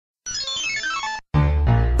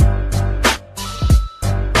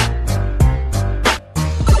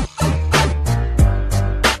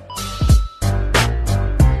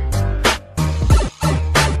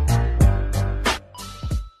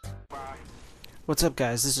What's up,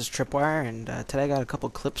 guys? This is TRiiPWiiRE, and today I got a couple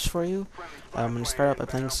clips for you. I'm going to start out by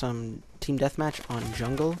playing some team deathmatch on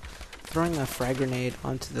jungle, throwing a frag grenade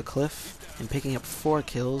onto the cliff, and picking up 4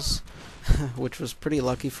 kills, which was pretty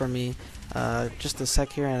lucky for me. Just a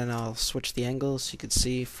sec here, and I'll switch the angle so you can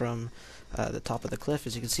see from the top of the cliff.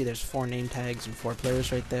 As you can see, there's 4 name tags and 4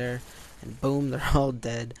 players right there, and boom, they're all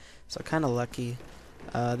dead. So kind of lucky.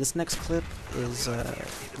 This next clip is a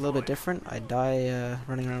little bit different. I die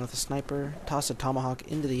running around with a sniper, toss a tomahawk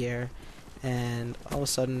into the air, and all of a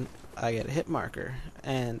sudden I get a hit marker.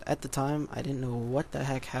 And at the time I didn't know what the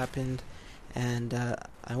heck happened, and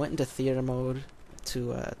I went into theater mode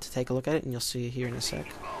to take a look at it, and you'll see here in a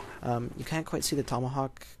sec. You can't quite see the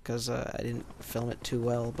tomahawk because I didn't film it too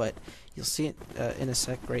well, but you'll see it in a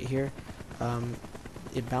sec right here.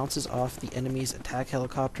 It bounces off the enemy's attack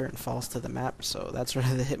helicopter and falls to the map, so that's where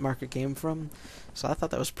the hit marker came from. So I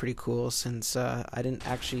thought that was pretty cool, since I didn't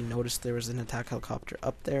actually notice there was an attack helicopter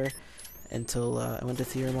up there until I went to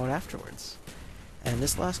theater mode afterwards. And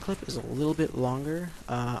this last clip is a little bit longer.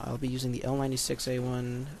 I'll be using the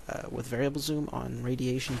L96A1 with variable zoom on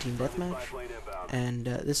Radiation Team Deathmatch, and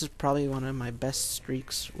this is probably one of my best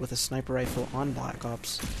streaks with a sniper rifle on Black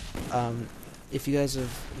Ops. If you guys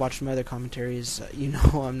have watched my other commentaries, you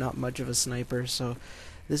know I'm not much of a sniper, so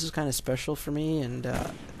this is kind of special for me, and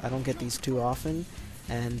I don't get these too often.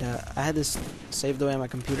 And I had this saved away on my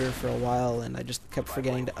computer for a while, and I just kept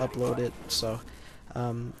forgetting to upload it, so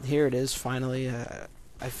here it is finally.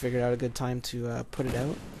 I figured out a good time to put it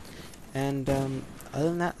out. And other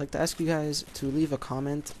than that, I'd like to ask you guys to leave a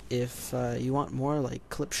comment if you want more like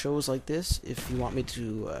clip shows like this, if you want me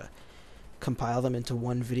to compile them into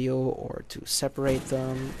one video or to separate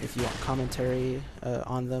them, if you want commentary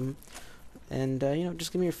on them, and you know,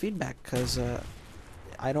 just give me your feedback, because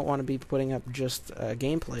I don't want to be putting up just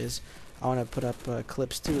gameplays. I want to put up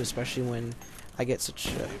clips too, especially when I get such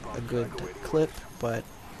a good clip but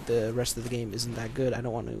the rest of the game isn't that good. I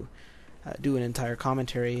don't want to do an entire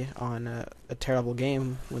commentary on a terrible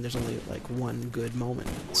game when there's only like one good moment.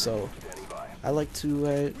 So I like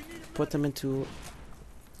to put them into,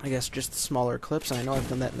 I guess, just smaller clips, and I know I've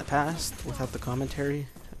done that in the past without the commentary.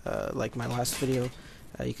 Like my last video,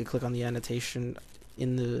 you could click on the annotation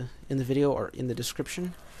in the video or in the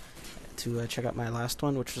description to check out my last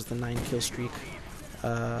one, which was the 9 kill streak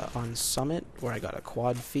on Summit, where I got a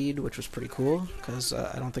quad feed, which was pretty cool, because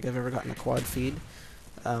I don't think I've ever gotten a quad feed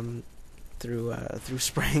through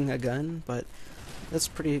spraying a gun, but that's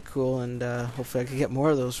pretty cool, and hopefully I could get more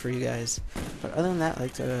of those for you guys. But other than that, I'd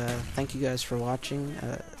like to thank you guys for watching.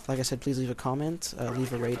 Like I said, please leave a comment,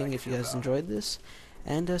 leave a rating if you guys enjoyed this,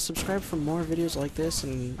 and subscribe for more videos like this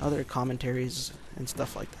and other commentaries and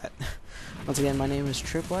stuff like that. Once again, my name is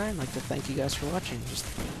TRiiPWiiRE, and I'd like to thank you guys for watching. Just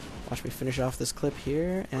watch me finish off this clip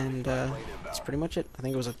here, and that's pretty much it. I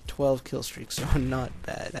think it was a 12 kill streak, so not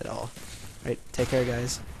bad at all. Right, take care,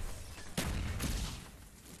 guys.